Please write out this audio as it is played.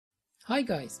Hi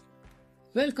guys,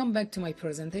 welcome back to my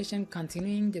presentation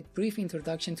continuing the brief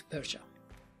introduction to Persia.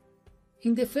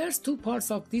 In the first two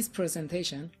parts of this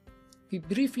presentation, we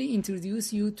briefly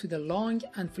introduce you to the long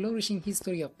and flourishing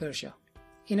history of Persia,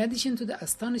 in addition to the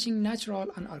astonishing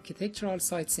natural and architectural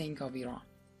sightseeing of Iran.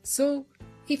 So,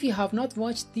 if you have not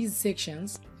watched these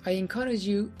sections, I encourage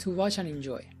you to watch and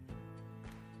enjoy.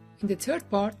 In the third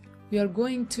part, we are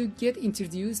going to get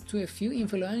introduced to a few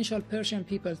influential Persian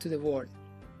people to the world.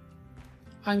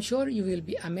 I'm sure you will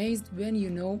be amazed when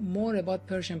you know more about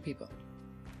Persian people.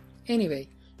 Anyway,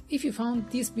 if you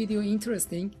found this video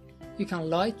interesting, you can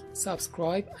like,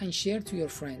 subscribe, and share to your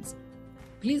friends.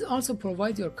 Please also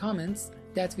provide your comments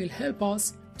that will help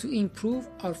us to improve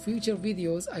our future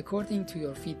videos according to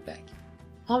your feedback.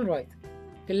 Alright,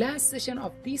 the last session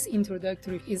of this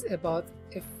introductory is about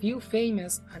a few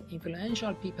famous and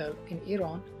influential people in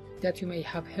Iran that you may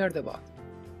have heard about.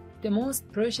 The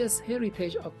most precious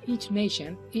heritage of each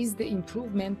nation is the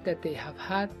improvement that they have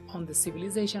had on the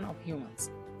civilization of humans.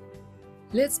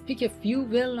 Let's pick a few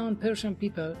well-known Persian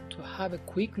people to have a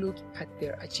quick look at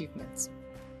their achievements.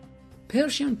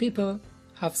 Persian people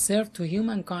have served to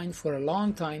humankind for a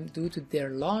long time due to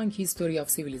their long history of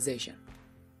civilization.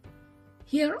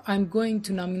 Here I'm going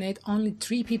to nominate only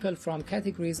 3 people from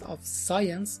categories of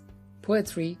science,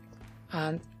 poetry,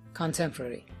 and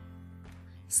contemporary.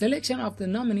 Selection of the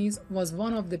nominees was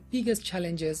one of the biggest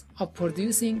challenges of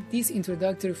producing this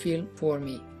introductory film for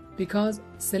me, because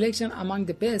selection among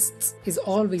the best is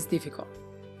always difficult.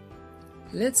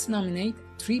 Let's nominate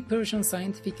 3 Persian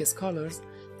scientific scholars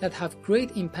that have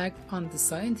great impact on the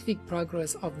scientific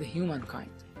progress of the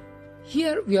humankind.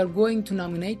 Here we are going to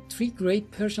nominate 3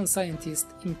 great Persian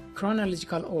scientists in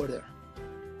chronological order.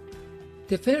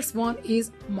 The first one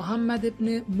is Muhammad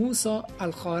ibn Musa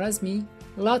al-Khwarizmi,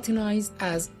 Latinized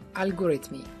as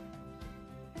algorithmy.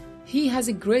 He has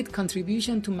a great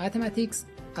contribution to mathematics,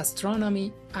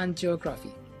 astronomy, and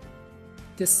geography.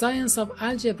 The science of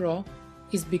algebra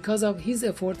is because of his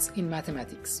efforts in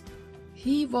mathematics.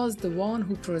 He was the one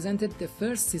who presented the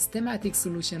first systematic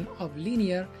solution of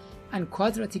linear and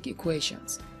quadratic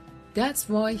equations. That's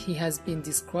why he has been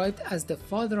described as the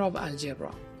father of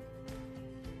algebra.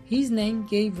 His name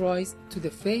gave rise to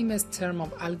the famous term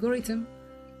of algorithm,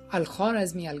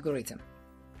 Al-Khwarizmi algorithm.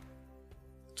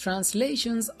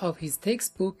 Translations of his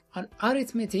textbook on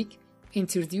arithmetic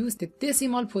introduced the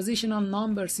decimal positional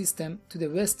number system to the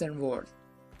Western world.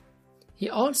 He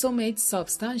also made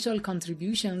substantial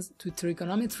contributions to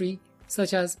trigonometry,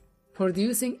 such as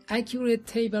producing accurate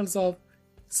tables of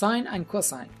sine and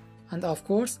cosine, and of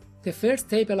course, the first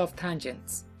table of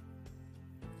tangents.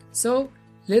 So,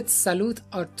 let's salute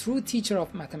our true teacher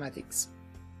of mathematics.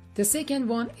 The second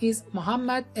one is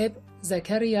Muhammad ibn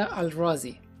Zakaria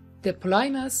al-Razi, the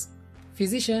polymath,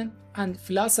 physician, and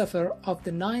philosopher of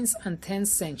the 9th and 10th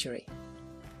century.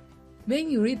 When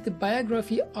you read the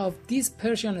biography of this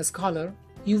Persian scholar,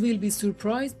 you will be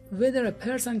surprised whether a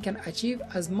person can achieve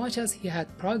as much as he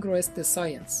had progressed the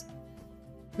science.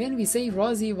 When we say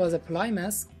Razi was a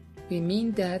polymath, we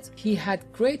mean that he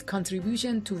had great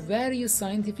contribution to various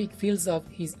scientific fields of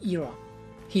his era.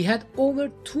 He had over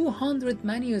 200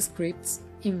 manuscripts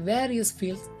in various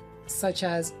fields such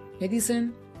as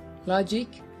medicine, logic,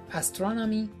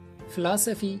 astronomy,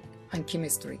 philosophy, and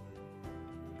chemistry.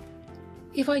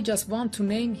 If I just want to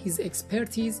name his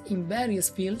expertise in various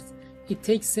fields, it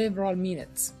takes several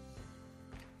minutes.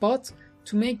 But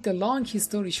to make the long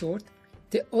history short,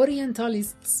 the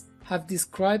Orientalists have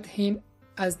described him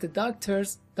as the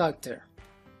doctor's doctor,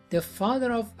 the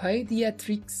father of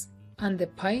pediatrics, and the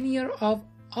pioneer of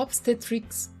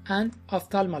obstetrics and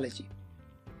ophthalmology.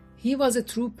 He was a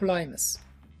true polymath.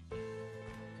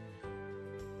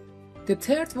 The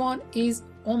third one is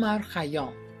Omar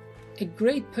Khayyam, a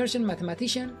great Persian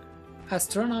mathematician,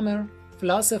 astronomer,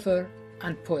 philosopher,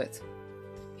 and poet.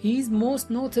 He is most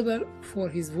notable for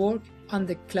his work on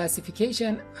the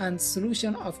classification and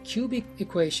solution of cubic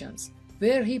equations,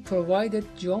 where he provided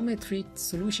geometric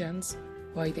solutions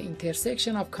by the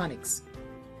intersection of conics.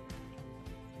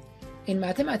 In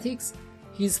mathematics,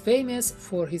 he is famous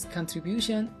for his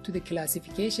contribution to the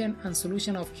classification and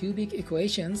solution of cubic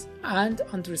equations and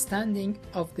understanding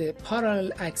of the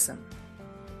parallel axiom.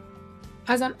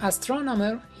 As an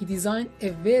astronomer, he designed a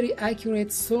very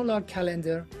accurate solar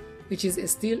calendar which is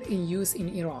still in use in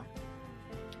Iran.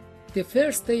 The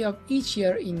first day of each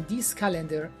year in this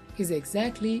calendar is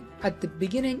exactly at the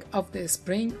beginning of the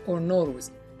spring or Nowruz.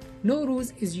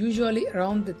 Nowruz is usually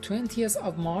around the 20th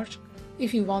of March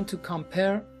if you want to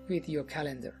compare with your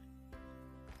calendar.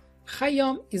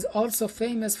 Khayyam is also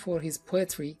famous for his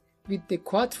poetry with the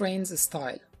quatrains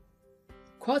style.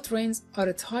 Quatrains are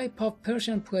a type of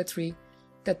Persian poetry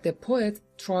that the poet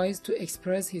tries to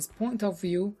express his point of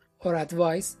view or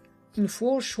advice in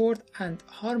 4 short and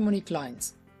harmonic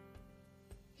lines.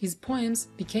 His poems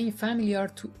became familiar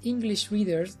to English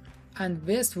readers and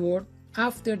westward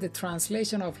after the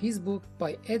translation of his book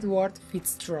by Edward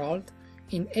Fitzgerald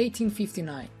in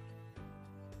 1859.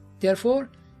 Therefore,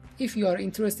 if you are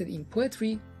interested in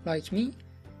poetry like me,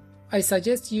 I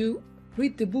suggest you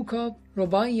read the book of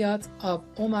Rubaiyat of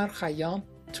Omar Khayyam,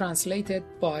 translated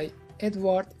by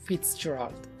Edward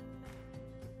Fitzgerald.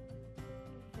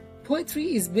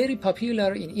 Poetry is very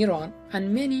popular in Iran,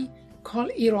 and many call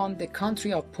Iran the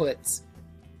country of poets.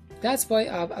 That's why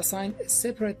I've assigned a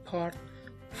separate part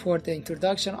for the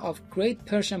introduction of great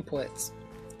Persian poets.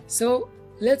 So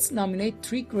let's nominate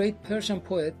 3 great Persian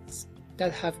poets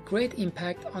that have great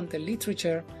impact on the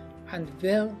literature and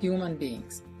human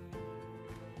beings.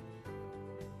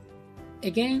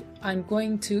 Again, I'm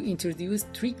going to introduce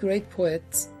 3 great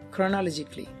poets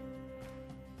chronologically.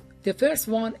 The first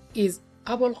one is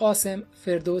Abul Qasim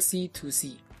Ferdowsi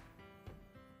Tusi.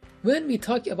 When we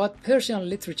talk about Persian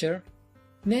literature,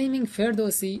 naming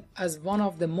Ferdowsi as one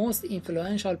of the most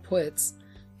influential poets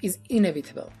is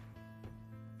inevitable.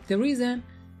 The reason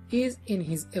is in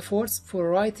his efforts for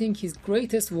writing his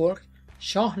greatest work,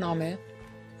 Shahnameh,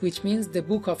 which means the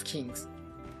Book of Kings,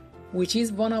 which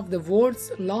is one of the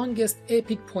world's longest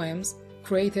epic poems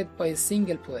created by a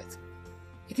single poet.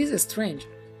 It is strange,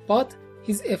 but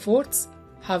his efforts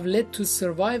have led to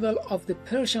survival of the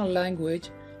Persian language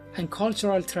and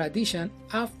cultural tradition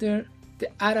after the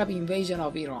Arab invasion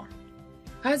of Iran.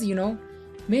 As you know,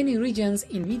 many regions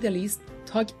in Middle East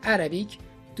talk Arabic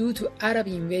due to Arab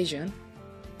invasion,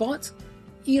 but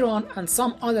Iran and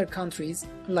some other countries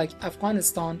like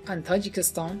Afghanistan and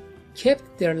Tajikistan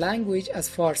kept their language as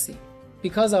Farsi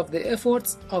because of the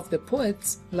efforts of the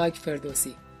poets like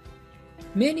Ferdowsi.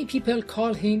 Many people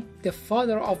call him the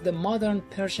father of the modern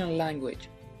Persian language.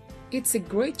 It's a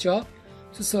great job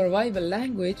to survive a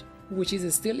language which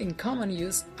is still in common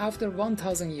use after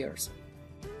 1000 years.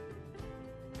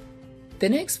 The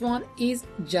next one is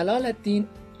Jalaluddin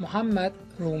Muhammad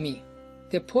Rumi,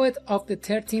 the poet of the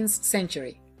 13th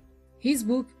century. His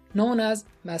book, known as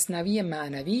Masnavi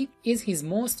Ma'navi, is his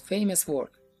most famous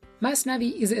work.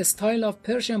 Masnavi is a style of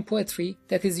Persian poetry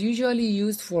that is usually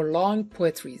used for long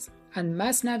poetries, and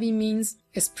Masnavi means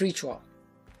spiritual.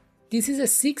 This is a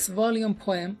 6-volume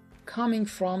poem coming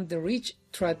from the rich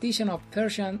tradition of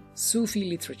Persian Sufi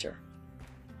literature.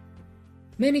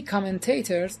 Many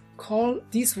commentators call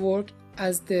this work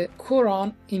as the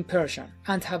Quran in Persian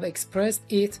and have expressed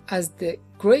it as the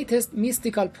greatest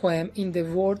mystical poem in the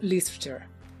world literature.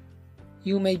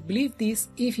 You may believe this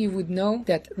if you would know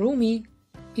that Rumi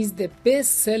is the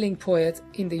best-selling poet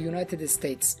in the United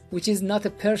States, which is not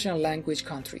a Persian language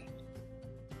country.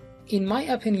 In my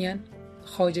opinion,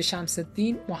 Khwaja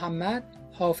Shamsuddin Muhammad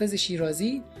Hafiz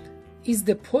Shirazi is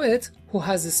the poet who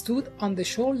has stood on the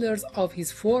shoulders of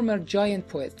his former giant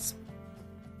poets.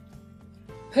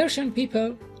 Persian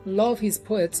people love his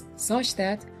poets such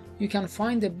that you can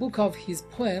find a book of his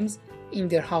poems in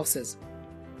their houses.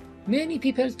 Many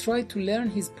people try to learn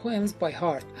his poems by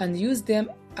heart and use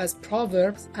them as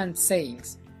proverbs and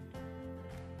sayings.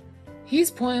 His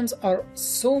poems are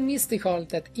so mystical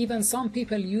that even some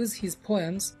people use his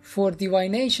poems for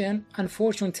divination and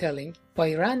fortune-telling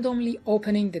by randomly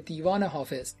opening the Diwan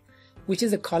Hafiz, which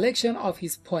is a collection of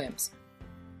his poems.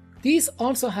 This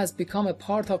also has become a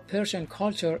part of Persian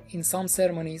culture in some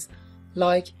ceremonies,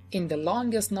 like in the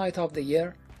longest night of the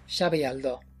year, Shab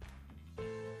Yalda.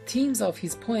 Themes of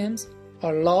his poems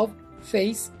are love,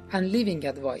 faith, and living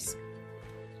advice.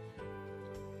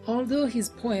 Although his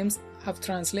poems have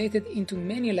translated into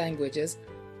many languages,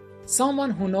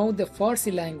 someone who knows the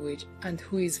Farsi language and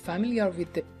who is familiar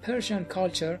with the Persian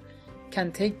culture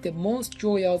can take the most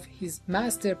joy of his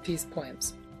masterpiece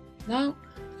poems. Now,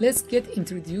 let's get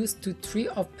introduced to 3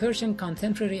 of Persian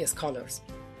contemporary scholars.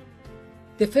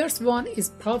 The first one is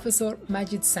Professor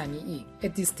Majid Sami'i, a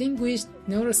distinguished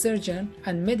neurosurgeon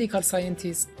and medical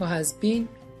scientist who has been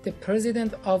the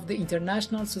president of the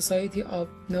International Society of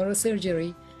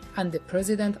Neurosurgery and the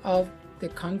president of the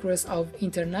Congress of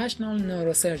International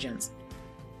Neurosurgeons.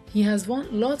 He has won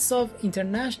lots of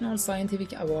international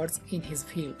scientific awards in his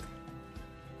field.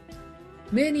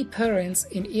 Many parents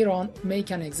in Iran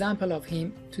make an example of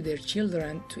him to their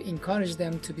children to encourage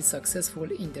them to be successful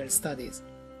in their studies.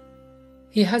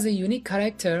 He has a unique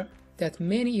character that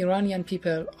many Iranian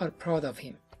people are proud of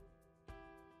him.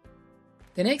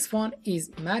 The next one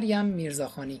is Maryam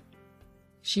Mirzakhani.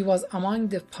 She was among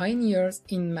the pioneers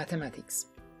in mathematics.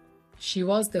 She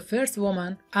was the first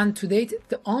woman and to date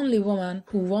the only woman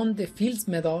who won the Fields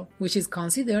Medal, which is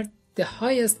considered the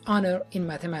highest honor in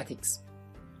mathematics.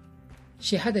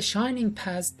 She had a shining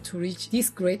past to reach this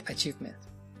great achievement.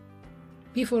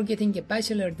 Before getting a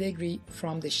bachelor's degree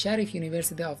from the Sharif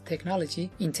University of Technology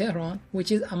in Tehran,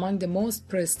 which is among the most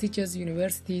prestigious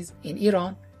universities in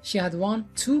Iran, she had won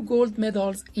 2 gold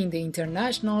medals in the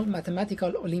International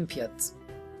Mathematical Olympiads.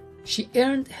 She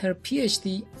earned her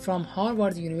PhD from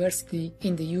Harvard University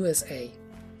in the USA.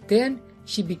 Then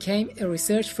she became a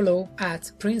research fellow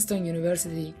at Princeton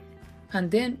University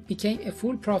and then became a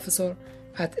full professor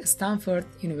at Stanford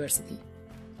University.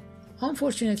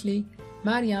 Unfortunately,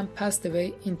 Maryam passed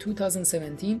away in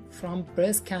 2017 from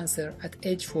breast cancer at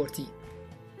age 40.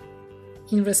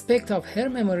 In respect of her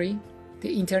memory,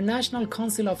 the International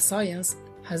Council of Science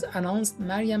has announced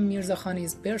Maryam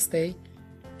Mirzakhani's birthday,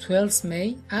 12th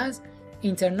May, as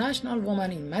International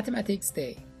Woman in Mathematics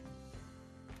Day.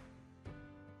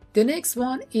 The next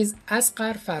one is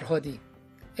Asghar Farhadi,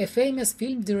 a famous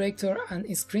film director and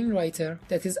screenwriter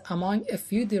that is among a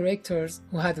few directors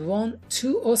who had won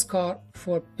 2 Oscars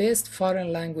for Best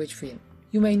Foreign Language Film.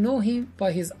 You may know him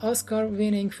by his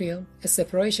Oscar-winning film A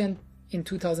Separation in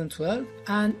 2012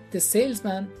 and The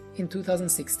Salesman in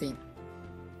 2016.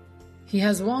 He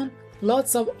has won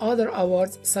lots of other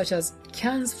awards such as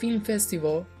Cannes Film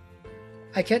Festival,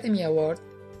 Academy Award,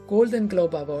 Golden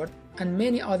Globe Award, and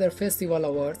many other festival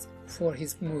awards for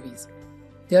his movies.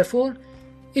 Therefore,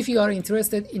 if you are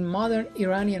interested in modern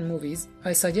Iranian movies,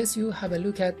 I suggest you have a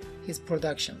look at his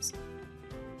productions.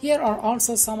 Here are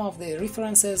also some of the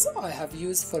references I have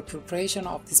used for preparation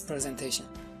of this presentation.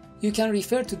 You can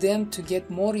refer to them to get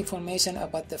more information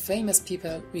about the famous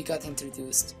people we got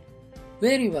introduced.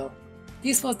 Very well.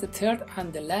 This was the third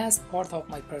and the last part of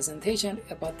my presentation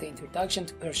about the introduction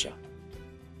to Persia.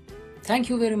 Thank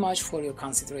you very much for your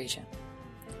consideration.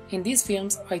 In these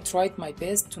films, I tried my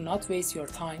best to not waste your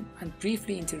time and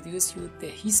briefly introduce you the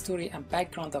history and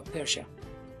background of Persia.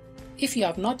 If you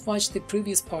have not watched the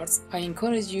previous parts, I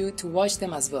encourage you to watch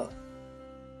them as well.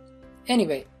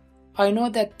 Anyway, I know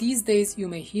that these days you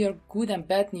may hear good and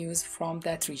bad news from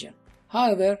that region.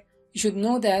 However, you should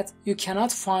know that you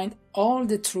cannot find all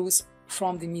the truths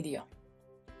from the media.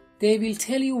 They will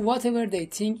tell you whatever they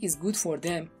think is good for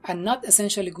them and not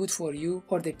essentially good for you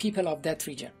or the people of that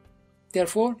region.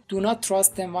 Therefore, do not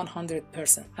trust them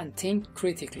 100% and think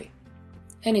critically.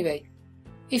 Anyway,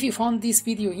 if you found this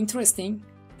video interesting,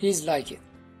 please like it.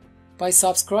 By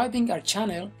subscribing our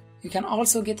channel, you can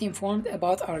also get informed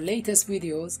about our latest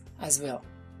videos as well.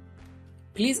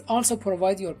 Please also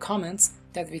provide your comments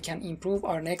that we can improve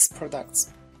our next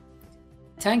products.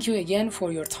 Thank you again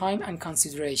for your time and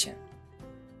consideration.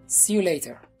 See you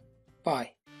later.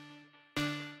 Bye.